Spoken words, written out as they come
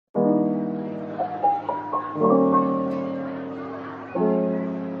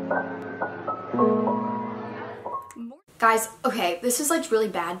Guys, okay, this is like really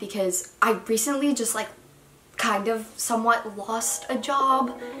bad because I recently just like kind of somewhat lost a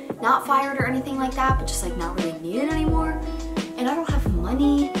job. Not fired or anything like that, but just like not really needed anymore. And I don't have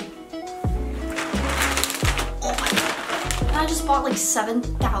money. Oh my god. And I just bought like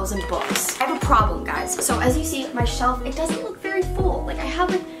 7,000 books. I have a problem, guys. So as you see, my shelf, it doesn't look very full. Like I have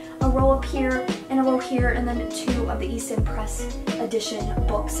like a row up here and a row here and then 2 of the East End Press edition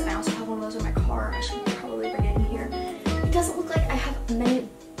books. And I also have one of those in my car. I should probably bring it in here. It doesn't look like I have many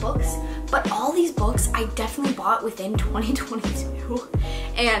books, but all these books I definitely bought within 2022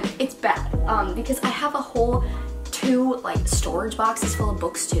 and it's bad because I have a whole 2 like storage boxes full of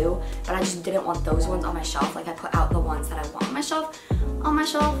books too, but I just didn't want those ones on my shelf. Like I put out the ones that I want on my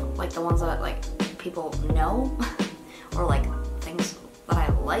shelf, like the ones that like people know or like things that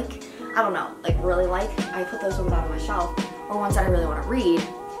I like, I don't know, like really like, I put those ones out on my shelf, or ones that I really want to read.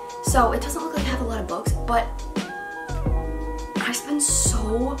 So it doesn't look like I have a lot of books, but I spend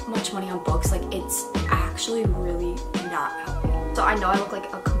so much money on books, like it's actually really not helping. So I know I look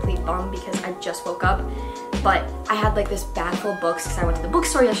like a complete bum because I just woke up, but I had like this bag full of books because I went to the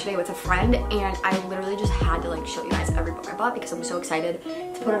bookstore yesterday with a friend and I literally just had to like show you guys every book I bought because I'm so excited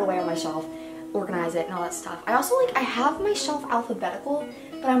to put it away on my shelf, organize it and all that stuff. I also like, I have my shelf alphabetical,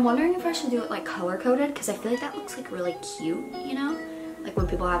 but I'm wondering if I should do it like color coded because I feel like that looks like really cute, you know? Like when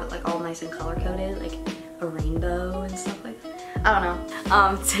people have it like all nice and color coded, like a rainbow and stuff like that. I don't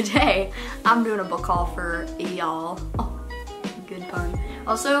know. Today I'm doing a book haul for y'all. Oh, good pun.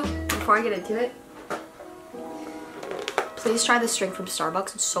 Also, before I get into it, please try this drink from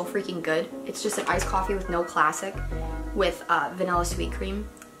Starbucks. It's so freaking good. It's just an iced coffee with no classic, with vanilla sweet cream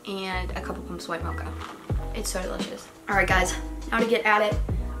and a couple pumps white mocha. It's so delicious. All right, guys, now to get at it.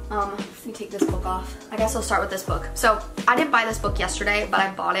 Let me take this book off. I guess I'll start with this book. So I didn't buy this book yesterday, but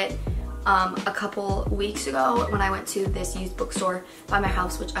I bought it a couple weeks ago when I went to this used bookstore by my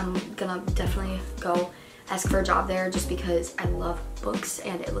house, which I'm gonna definitely go ask for a job there just because I love books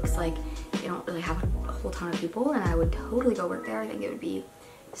and it looks like they don't really have a whole ton of people, and I would totally go work there. I think it would be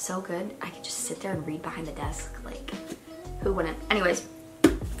so good. I could just sit there and read behind the desk, like who wouldn't? Anyways,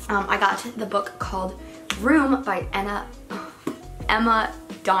 I got the book called Room by Emma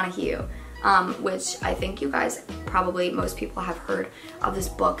Donoghue, which I think you guys probably, most people have heard of this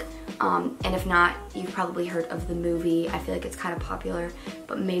book, and if not, you've probably heard of the movie. I feel like it's kind of popular,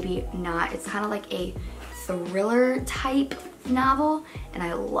 but maybe not. It's kind of like a thriller type novel, and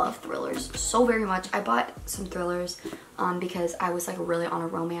I love thrillers so very much. I bought some thrillers because I was like really on a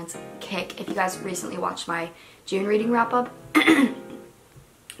romance kick. If you guys recently watched my June reading wrap up,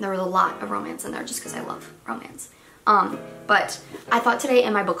 there was a lot of romance in there just because I love romance. But I thought today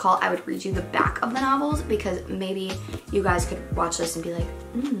in my book haul I would read you the back of the novels because maybe you guys could watch this and be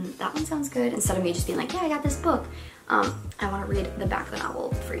like, that one sounds good, instead of me just being like, yeah, I got this book. I want to read the back of the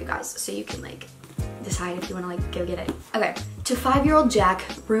novel for you guys so you can like decide if you want to like go get it. Okay. To 5-year-old Jack,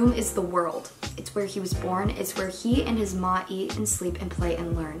 Room is the world. It's where he was born. It's where he and his ma eat and sleep and play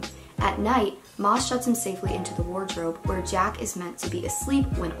and learn. At night, Ma shuts him safely into the wardrobe where Jack is meant to be asleep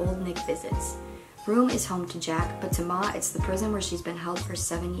when old Nick visits. Room is home to Jack, but to Ma, it's the prison where she's been held for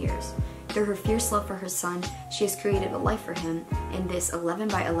 7 years. Through her fierce love for her son, she has created a life for him in this 11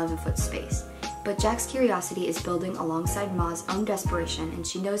 by 11 foot space. But Jack's curiosity is building alongside Ma's own desperation, and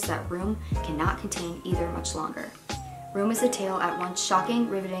she knows that Room cannot contain either much longer. Room is a tale at once shocking,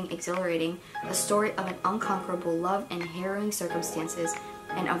 riveting, exhilarating, a story of an unconquerable love and harrowing circumstances,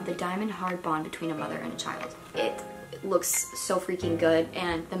 and of the diamond-hard bond between a mother and a child. It looks so freaking good,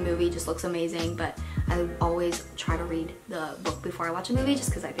 and the movie just looks amazing, but I always try to read the book before I watch a movie just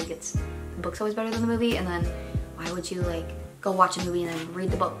because I think the book's always better than the movie, and then why would you like go watch a movie and then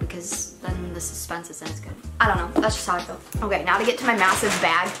read the book, because then the suspense isn't as good. I don't know, that's just how I feel. Okay, now to get to my massive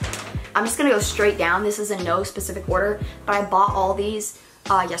bag. I'm just gonna go straight down. This is in no specific order, but I bought all these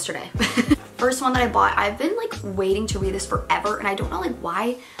yesterday. First one that I bought, I've been like waiting to read this forever, and I don't know like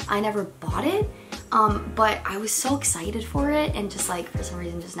why I never bought it, but I was so excited for it and just like for some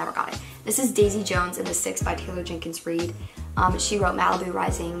reason just never got it. This is Daisy Jones and the Six by Taylor Jenkins Reid. She wrote Malibu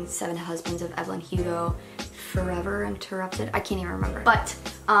Rising, Seven Husbands of Evelyn Hugo, Forever Interrupted, I can't even remember. But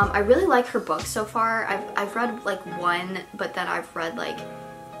I really like her books so far. I've read like one, but then I've read like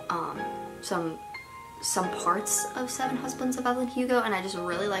some parts of Seven Husbands of Evelyn Hugo, and I just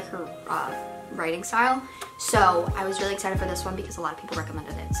really like her writing style. So I was really excited for this one because a lot of people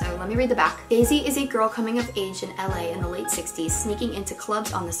recommended it. So let me read the back. Daisy is a girl coming of age in LA in the late 60s, sneaking into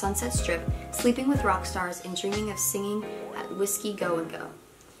clubs on the Sunset Strip, sleeping with rock stars, and dreaming of singing at Whiskey Go and Go.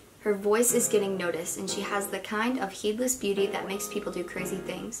 Her voice is getting noticed, and she has the kind of heedless beauty that makes people do crazy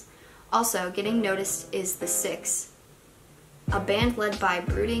things. Also, getting noticed is The Six, a band led by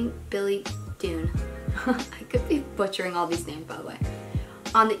brooding Billy Dune. I could be butchering all these names, by the way.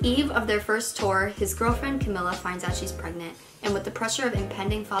 On the eve of their first tour, his girlfriend Camilla finds out she's pregnant, and with the pressure of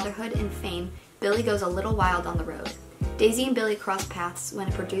impending fatherhood and fame, Billy goes a little wild on the road. Daisy and Billy cross paths when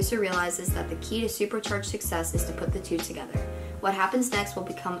a producer realizes that the key to supercharged success is to put the two together. What happens next will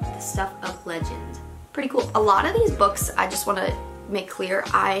become the stuff of legend. Pretty cool. A lot of these books, I just want to make clear,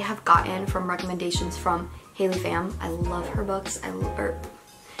 I have gotten from recommendations from Haley Pham. I love her books. I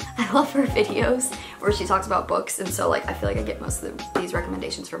love her videos where she talks about books, and so like I feel like I get most of these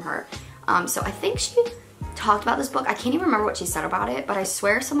recommendations from her. So I think she talked about this book. I can't even remember what she said about it, but I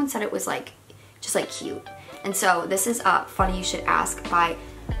swear someone said it was like just like cute. And so this is Funny You Should Ask by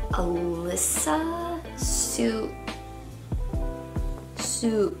Alyssa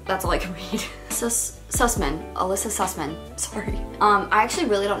that's all I can read. Alyssa Sussman, sorry. I actually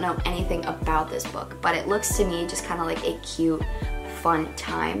really don't know anything about this book, but it looks to me just kind of like a cute, fun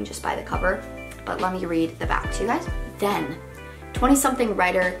time just by the cover. But let me read the back to you guys. Then, 20-something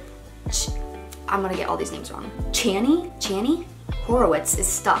writer, I'm gonna get all these names wrong. Chani Horowitz is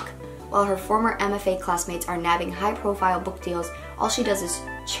stuck. While her former MFA classmates are nabbing high-profile book deals, all she does is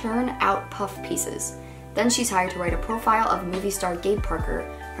churn out puff pieces. Then she's hired to write a profile of movie star Gabe Parker,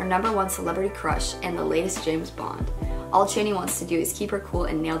 her #1 celebrity crush, and the latest James Bond. All Chani wants to do is keep her cool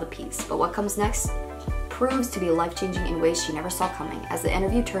and nail the piece, but what comes next proves to be life-changing in ways she never saw coming, as the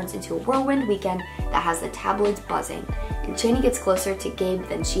interview turns into a whirlwind weekend that has the tabloids buzzing, and Chani gets closer to Gabe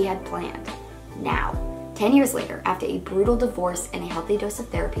than she had planned. Now, 10 years later, after a brutal divorce and a healthy dose of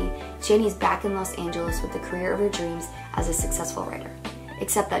therapy, Chani's back in Los Angeles with the career of her dreams as a successful writer.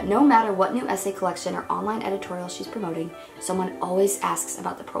 Except that no matter what new essay collection or online editorial she's promoting, someone always asks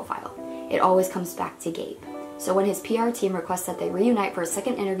about the profile. It always comes back to Gabe. So when his PR team requests that they reunite for a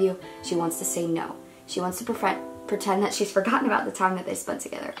second interview, she wants to say no. She wants to pretend that she's forgotten about the time that they spent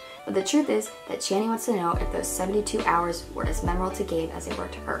together. But the truth is that Chani wants to know if those 72 hours were as memorable to Gabe as they were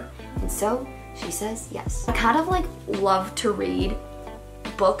to her. And so, she says yes. I kind of like love to read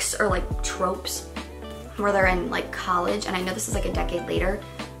books or like tropes where they're in like college, and I know this is like a decade later,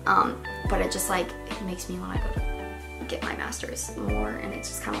 but it just like, it makes me want to go to get my master's more, and it's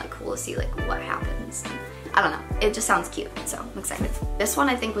just kind of like cool to see like what happens. I don't know, it just sounds cute, so I'm excited. This one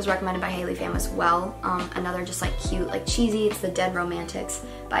I think was recommended by Haley Pham as well. Another just like cute, like cheesy, it's The Dead Romantics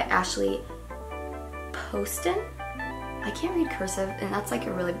by Ashley Poston. I can't read cursive, and that's like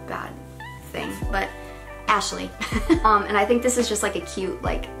a really bad thing, but Ashley. And I think this is just like a cute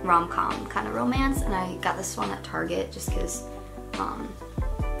like rom-com kind of romance, and I got this one at Target just because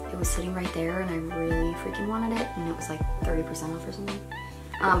it was sitting right there and I really freaking wanted it, and it was like 30% off or something.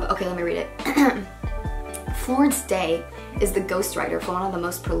 But okay, let me read it. Florence Day is the ghostwriter for one of the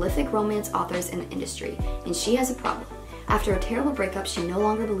most prolific romance authors in the industry, and she has a problem. After a terrible breakup, she no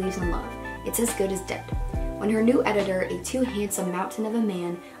longer believes in love. It's as good as dead. When her new editor, a too handsome mountain of a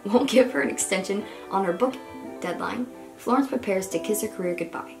man, won't give her an extension on her book deadline, Florence prepares to kiss her career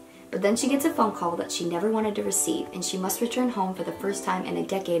goodbye. But then she gets a phone call that she never wanted to receive, and she must return home for the first time in a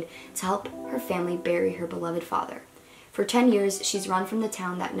decade to help her family bury her beloved father. For 10 years, she's run from the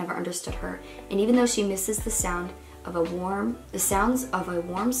town that never understood her, and even though she misses the sounds of a warm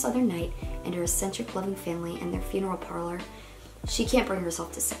southern night and her eccentric loving family and their funeral parlor, she can't bring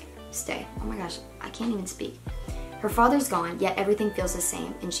herself to stay. Oh my gosh, I can't even speak. Her father's gone, yet everything feels the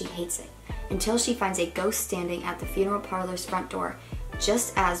same, and she hates it, until she finds a ghost standing at the funeral parlor's front door,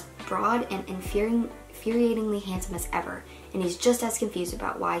 just as broad and infuriatingly handsome as ever, and he's just as confused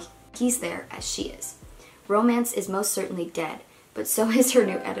about why he's there as she is. Romance is most certainly dead, but so is her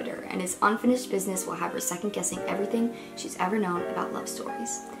new editor, and his unfinished business will have her second-guessing everything she's ever known about love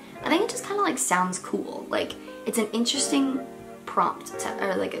stories. I think it just kind of like sounds cool. Like, it's an interesting prompt to,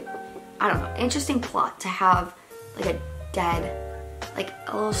 or like a, I don't know, interesting plot to have like a dead, like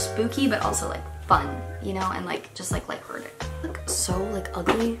a little spooky but also like fun, you know, and like just like lighthearted. I look so like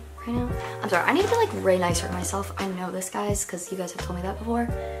ugly right now. I'm sorry, I need to be like way nicer to myself. I know this, guys, because you guys have told me that before.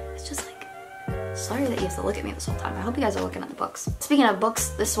 It's just like, sorry that you have to look at me this whole time. I hope you guys are looking at the books. Speaking of books,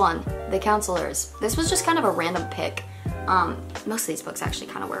 this one, The Counselors. This was just kind of a random pick. Most of these books actually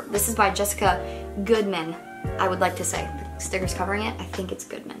kind of were. This is by Jessica Goodman, I would like to say. The stickers covering it, I think it's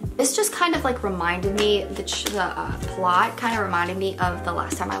Goodman. This just kind of like reminded me, the plot kind of reminded me of The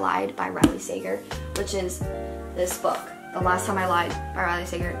Last Time I Lied by Riley Sager, which is this book. The Last Time I Lied by Riley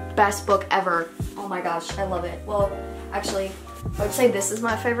Sager. Best book ever. Oh my gosh, I love it. Well, actually, I would say this is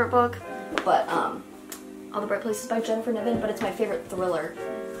my favorite book, but All the Bright Places by Jennifer Niven, but it's my favorite thriller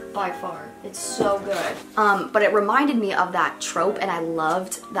by far. It's so good. But it reminded me of that trope, and I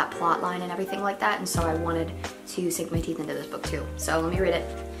loved that plot line and everything like that, and so I wanted to sink my teeth into this book too. So let me read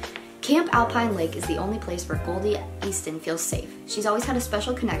it. Camp Alpine Lake is the only place where Goldie Easton feels safe. She's always had a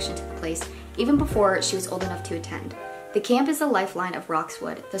special connection to the place, even before she was old enough to attend. The camp is the lifeline of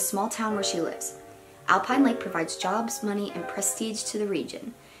Roxwood, the small town where she lives. Alpine Lake provides jobs, money, and prestige to the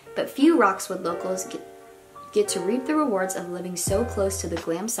region, but few Roxwood locals get to reap the rewards of living so close to the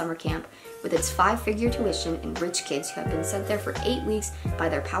glam summer camp with its 5-figure tuition and rich kids who have been sent there for 8 weeks by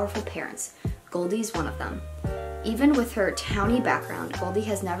their powerful parents. Goldie's one of them. Even with her towny background, Goldie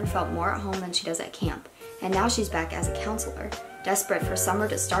has never felt more at home than she does at camp, and now she's back as a counselor, desperate for summer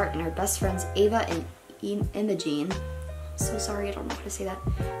to start and her best friends Ava and Imogene, so sorry I don't know how to say that,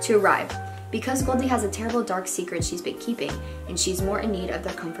 to arrive. Because Goldie has a terrible dark secret she's been keeping, and she's more in need of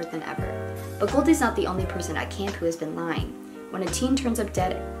their comfort than ever. But Goldie's not the only person at camp who has been lying. When a teen turns up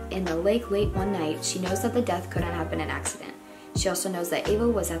dead in the lake late one night, she knows that the death couldn't have been an accident. She also knows that Ava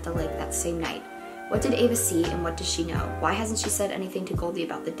was at the lake that same night. What did Ava see, and what does she know? Why hasn't she said anything to Goldie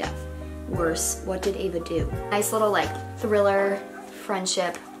about the death? Worse, what did Ava do? Nice little like thriller,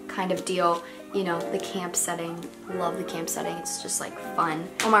 friendship kind of deal. You know, the camp setting. Love the camp setting. It's just like fun.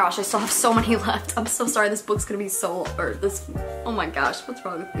 Oh my gosh, I still have so many left. I'm so sorry this book's gonna be so, oh my gosh, what's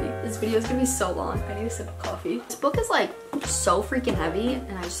wrong with me? This video is gonna be so long. I need a sip of coffee. This book is like so freaking heavy,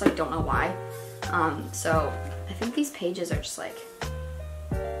 and I just like don't know why. So I think these pages are just like,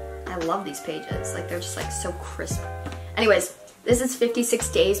 I love these pages. Like they're just like so crisp. Anyways, this is 56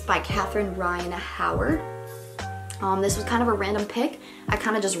 Days by Catherine Ryan Howard. This was kind of a random pick. I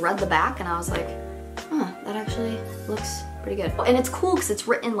kind of just read the back and I was like, huh, that actually looks pretty good. And it's cool because it's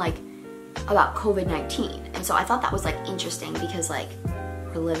written like about COVID-19. And so I thought that was like interesting because like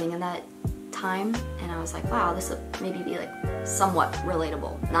we're living in that time, and I was like, wow, this will maybe be like somewhat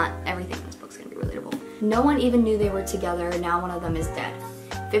relatable. Not everything in this book's gonna be relatable. No one even knew they were together. Now one of them is dead.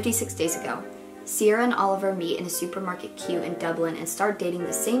 56 days ago, Sierra and Oliver meet in a supermarket queue in Dublin and start dating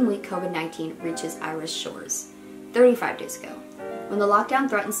the same week COVID-19 reaches Irish shores. 35 days ago, when the lockdown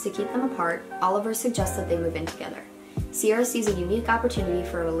threatens to keep them apart, Oliver suggests that they move in together. Sierra sees a unique opportunity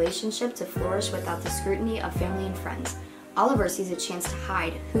for a relationship to flourish without the scrutiny of family and friends. Oliver sees a chance to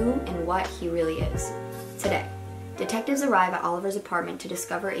hide who and what he really is. Today, detectives arrive at Oliver's apartment to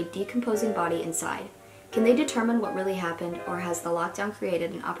discover a decomposing body inside. Can they determine what really happened, or has the lockdown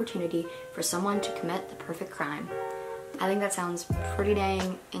created an opportunity for someone to commit the perfect crime? I think that sounds pretty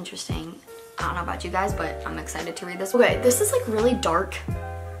dang interesting. I don't know about you guys, but I'm excited to read this. Okay, this is like really dark,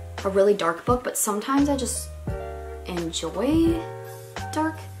 a really dark book, but sometimes I just enjoy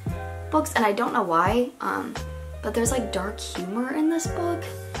dark books, and I don't know why, but there's like dark humor in this book.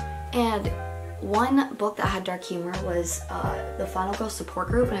 And one book that had dark humor was The Final Girl Support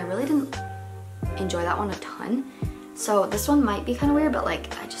Group, and I really didn't enjoy that one a ton. So this one might be kind of weird, but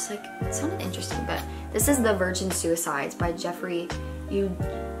like I just like, it sounded interesting. But this is The Virgin Suicides by Jeffrey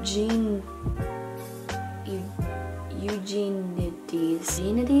Eugenides.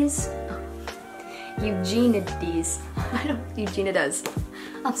 Eugenides.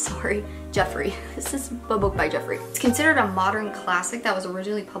 I'm sorry, Jeffrey. This is a book by Jeffrey. It's considered a modern classic that was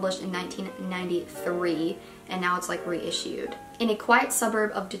originally published in 1993, and now it's like reissued. In a quiet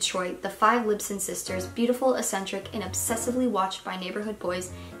suburb of Detroit, the 5 Libson sisters, beautiful, eccentric, and obsessively watched by neighborhood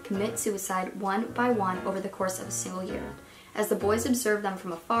boys, commit suicide one by one over the course of a single year. As the boys observe them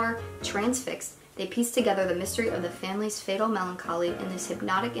from afar, transfixed, they piece together the mystery of the family's fatal melancholy in this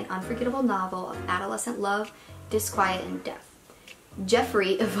hypnotic and unforgettable novel of adolescent love, disquiet, and death.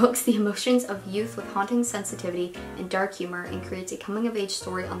 Jeffrey evokes the emotions of youth with haunting sensitivity and dark humor and creates a coming-of-age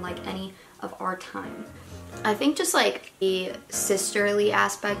story unlike any of our time. I think just like the sisterly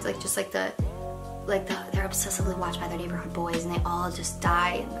aspect, like just like they're obsessively watched by their neighborhood boys and they all just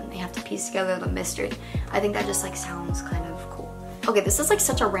die and then they have to piece together the mystery. I think that just like sounds kind of cool. Okay, this is like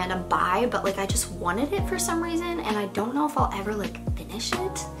such a random buy, but like I just wanted it for some reason and I don't know if I'll ever like finish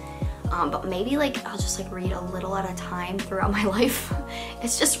it. But maybe like I'll just like read a little at a time throughout my life.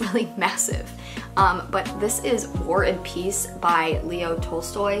 It's just really massive. But this is War and Peace by Leo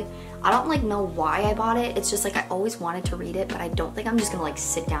Tolstoy. I don't like know why I bought it. It's just like I always wanted to read it, but I don't think I'm just gonna like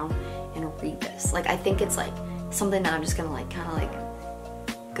sit down and read this. Like I think it's like something that I'm just gonna like kind of like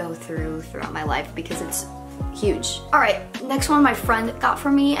go throughout my life because it's huge. All right, next one my friend got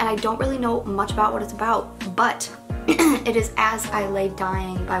for me, and I don't really know much about what it's about, but it is As I Lay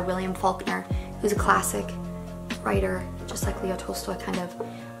Dying by William Faulkner, who's a classic writer, just like Leo Tolstoy kind of.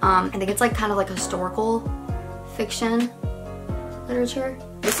 I think it's like kind of like historical fiction literature.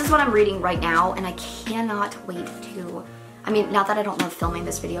 This is what I'm reading right now, and I cannot wait to I mean, not that I don't love filming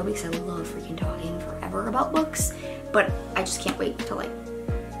this video because I love freaking talking forever about books, but I just can't wait to, like,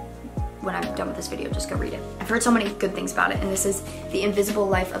 when I'm done with this video, just go read it. I've heard so many good things about it, and this is The Invisible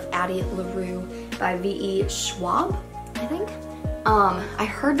Life of Addie LaRue by V.E. Schwab, I think. I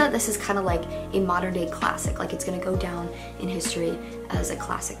heard that this is kind of like a modern day classic, like it's gonna go down in history as a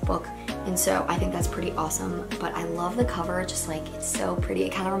classic book, and so I think that's pretty awesome. But I love the cover, just like, it's so pretty.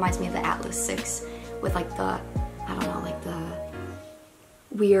 It kind of reminds me of the Atlas 6 with like the, I don't know, like the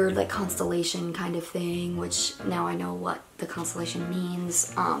weird like constellation kind of thing, which now I know what the constellation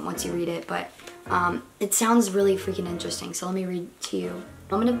means once you read it, but it sounds really freaking interesting, so let me read to you.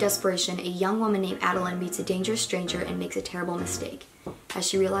 Moment of desperation, a young woman named Adeline meets a dangerous stranger and makes a terrible mistake. As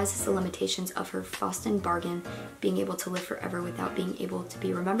she realizes the limitations of her Faustian bargain, being able to live forever without being able to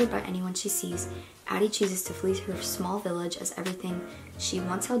be remembered by anyone she sees, Addie chooses to flee her small village as everything she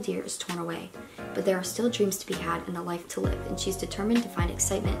once held dear is torn away. But there are still dreams to be had and a life to live, and she's determined to find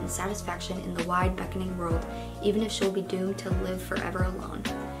excitement and satisfaction in the wide, beckoning world, even if she'll be doomed to live forever alone.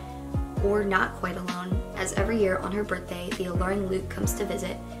 Or not quite alone, as every year on her birthday, the alluring Luke comes to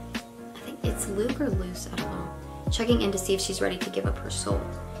visit. I think it's Luke or Luce, I don't know. Checking in to see if she's ready to give up her soul.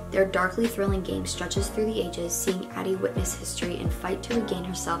 Their darkly thrilling game stretches through the ages, seeing Addie witness history and fight to regain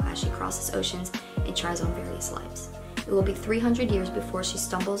herself as she crosses oceans and tries on various lives. It will be 300 years before she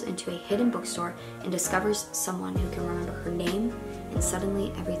stumbles into a hidden bookstore and discovers someone who can remember her name, and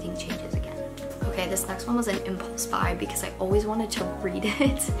suddenly everything changes again. Okay, this next one was an impulse buy because I always wanted to read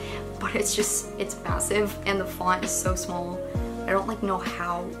it, but it's massive and the font is so small. I don't like know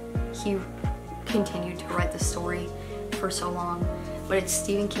how he continued to write the story for so long, but it's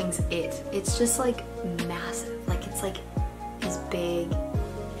Stephen King's It. It's just like massive, like it's like as big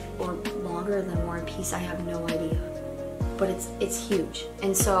or longer than War and Peace, I have no idea, but it's huge,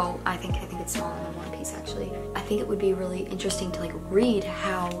 and so I think it's smaller than War and Peace actually. I think it would be really interesting to like read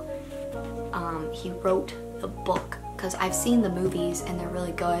how he wrote the book, because I've seen the movies and they're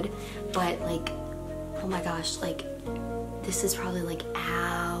really good, but like, oh my gosh, like this is probably like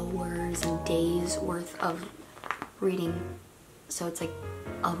hours and days worth of reading, so it's like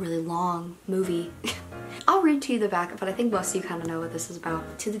a really long movie. I'll read to you the back, but I think most of you kind of know what this is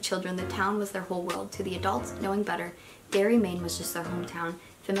about. To the children, the town was their whole world. To the adults, knowing better, Derry, Maine was just their hometown.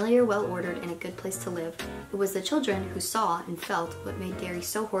 Familiar, well-ordered, and a good place to live. It was the children who saw and felt what made Derry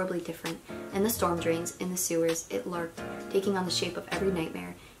so horribly different. In the storm drains, in the sewers, it lurked, taking on the shape of every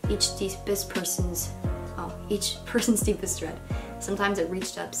nightmare, each person's deepest dread. Sometimes it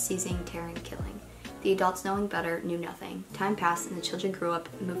reached up, seizing, tearing, killing. The adults, knowing better, knew nothing. Time passed and the children grew up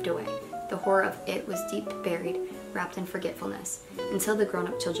and moved away. The horror of it was deep buried, wrapped in forgetfulness, until the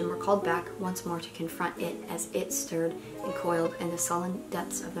grown-up children were called back once more to confront it as it stirred and coiled in the sullen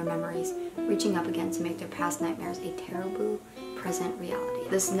depths of their memories, reaching up again to make their past nightmares a terrible present reality.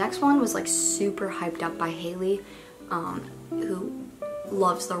 This next one was like super hyped up by Haley, who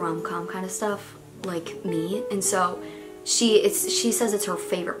loves the rom-com kind of stuff like me, and so she says it's her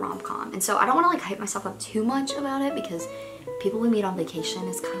favorite rom-com, and so I don't want to like hype myself up too much about it because People We Meet on Vacation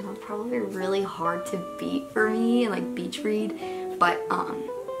is kind of probably really hard to beat for me and like beach read, but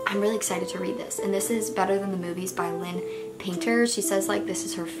I'm really excited to read this, and this is Better Than the Movies by Lynn Painter. She says like this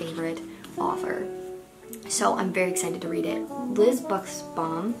is her favorite author, so I'm very excited to read it. Liz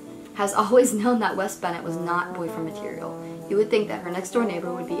Buxbaum has always known that Wes Bennett was not boyfriend material. You would think that her next door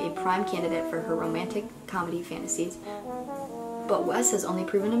neighbor would be a prime candidate for her romantic comedy fantasies, but Wes has only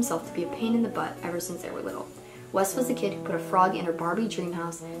proven himself to be a pain in the butt ever since they were little. Wes was the kid who put a frog in her Barbie dream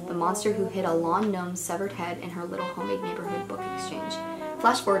house, the monster who hid a lawn gnome's severed head in her little homemade neighborhood book exchange.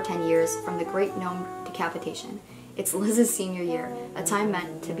 Flash forward 10 years from the great gnome decapitation. It's Liz's senior year, a time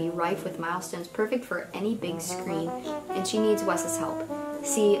meant to be rife with milestones perfect for any big screen, and she needs Wes's help.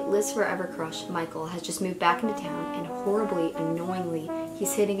 See, Liz's forever crush, Michael, has just moved back into town, and horribly, annoyingly,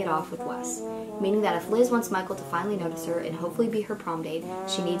 he's hitting it off with Wes. Meaning that if Liz wants Michael to finally notice her and hopefully be her prom date,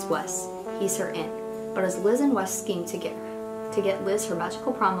 she needs Wes. He's her in. But as Liz and Wes scheme to get Liz her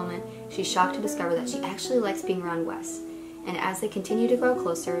magical prom moment, she's shocked to discover that she actually likes being around Wes. And as they continue to grow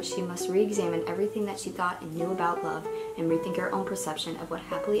closer, she must re-examine everything that she thought and knew about love and rethink her own perception of what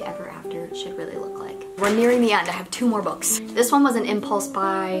happily ever after should really look like. We're nearing the end. I have 2 more books. This one was an impulse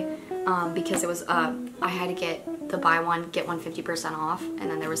buy because it was, I had to get the buy one, get one 50% off, and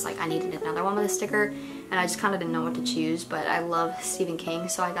then there was like, I needed another one with a sticker, and I just kind of didn't know what to choose, but I love Stephen King,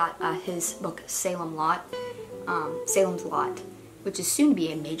 so I got his book Salem's Lot, which is soon to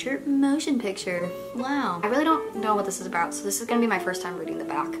be a major motion picture. Wow. I really don't know what this is about, so this is gonna be my first time reading the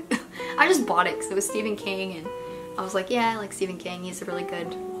back. I just bought it because it was Stephen King, and I was like, yeah, I like Stephen King. He's a really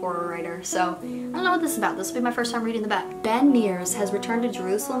good horror writer. So I don't know what this is about. This will be my first time reading the book. Ben Mears has returned to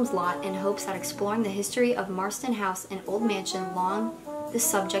Jerusalem's Lot in hopes that exploring the history of Marston House, an old mansion long the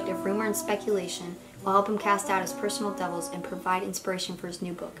subject of rumor and speculation, will help him cast out his personal devils and provide inspiration for his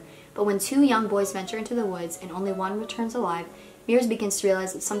new book. But when two young boys venture into the woods and only one returns alive, Mears begins to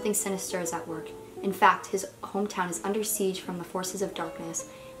realize that something sinister is at work. In fact, his hometown is under siege from the forces of darkness,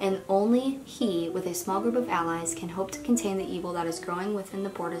 and only he, with a small group of allies, can hope to contain the evil that is growing within the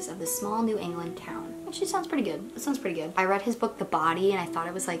borders of this small New England town. Actually sounds pretty good. It sounds pretty good. I read his book, The Body, and I thought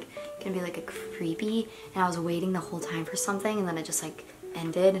it was like gonna be like a creepy, and I was waiting the whole time for something, and then it just like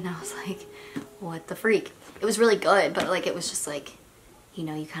ended, and I was like, what the freak? It was really good, but like it was just like, you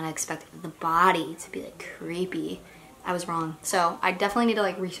know, you kind of expected The Body to be like creepy. I was wrong. So I definitely need to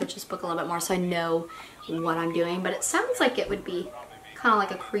like research this book a little bit more so I know what I'm doing, but it sounds like it would be kind of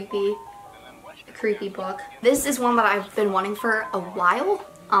like a creepy book. This is one that I've been wanting for a while.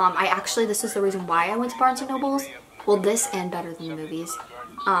 This is the reason why I went to Barnes & Noble's. Well, this and Better Than the Movies.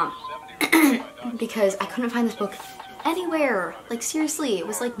 Because I couldn't find this book anywhere. Like seriously, it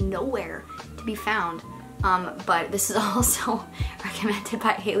was like nowhere to be found. But this is also recommended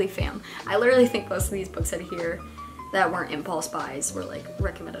by Haley Pham. I literally think most of these books out here that weren't impulse buys were like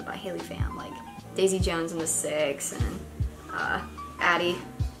recommended by Haley Pham, like Daisy Jones and the Six and Addie,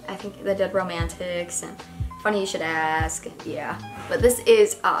 I think The Dead Romantics, and Funny You Should Ask, yeah. But this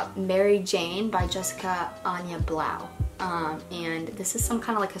is Mary Jane by Jessica Anya Blau, and this is some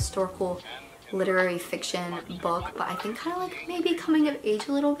kind of like historical literary fiction book, but I think kind of like maybe coming of age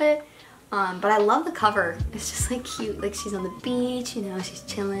a little bit. But I love the cover. It's just like cute, like she's on the beach, you know, she's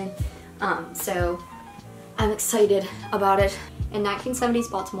chilling. So I'm excited about it. In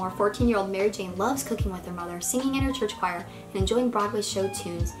 1970s Baltimore, 14-year-old Mary Jane loves cooking with her mother, singing in her church choir, and enjoying Broadway show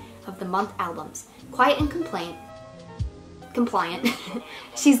tunes of the month albums. Quiet and compliant,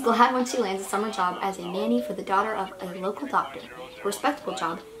 she's glad when she lands a summer job as a nanny for the daughter of a local doctor. A respectable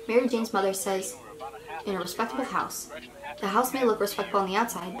job, Mary Jane's mother says, in a respectable house. The house may look respectable on the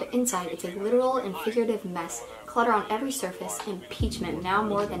outside, but inside it's a literal and figurative mess. Clutter on every surface, impeachment now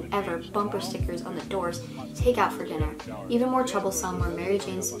more than ever, bumper stickers on the doors, take out for dinner. Even more troublesome were Mary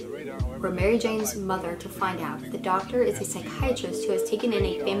Jane's mother to find out. The doctor is a psychiatrist who has taken in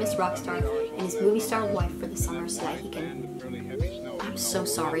a famous rock star and his movie star wife for the summer so that he can... I'm so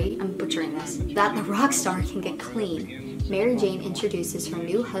sorry, I'm butchering this. That the rock star can get clean. Mary Jane introduces her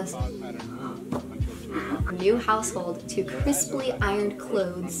new household to crisply ironed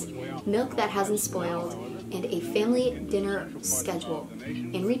clothes, milk that hasn't spoiled, and a family dinner schedule.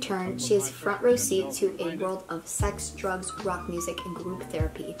 In return, she has front row seat to a world of sex, drugs, rock music, and group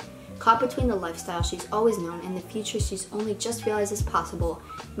therapy. Caught between the lifestyle she's always known and the future she's only just realized is possible,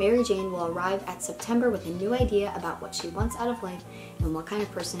 Mary Jane will arrive at September with a new idea about what she wants out of life and what kind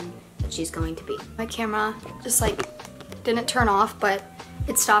of person that she's going to be. My camera just like didn't turn off, but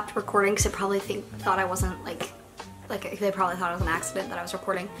it stopped recording because it probably thought I wasn't like they probably thought it was an accident that I was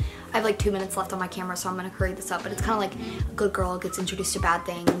recording. I have like 2 minutes left on my camera, so I'm gonna hurry this up, but it's kind of like a good girl gets introduced to bad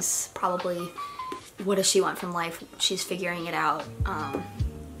things. Probably, what does she want from life? She's figuring it out.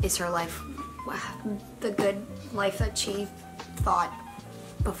 Is her life the good life that she thought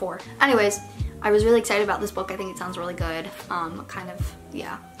before? Anyways, I was really excited about this book. I think it sounds really good. Kind of,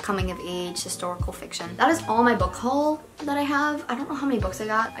 yeah, coming of age, historical fiction. That is all my book haul that I have. I don't know how many books I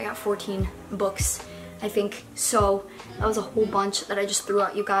got. I got 14 books, I think. So that was a whole bunch that I just threw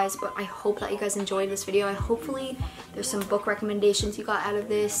at you guys, but I hope that you guys enjoyed this video. Hopefully there's some book recommendations you got out of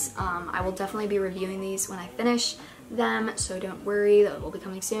this. I will definitely be reviewing these when I finish them, so don't worry, that will be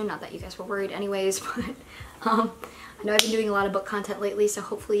coming soon. Not that you guys were worried anyways, but I know I've been doing a lot of book content lately, so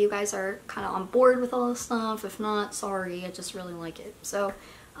hopefully you guys are kind of on board with all this stuff. If not, sorry, I just really like it. So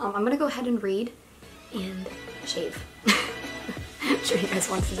I'm gonna go ahead and read and shave. I'm sure you guys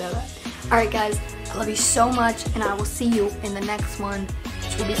want to know that. Alright guys, I love you so much, and I will see you in the next one,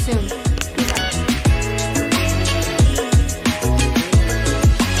 which will be soon. Peace out.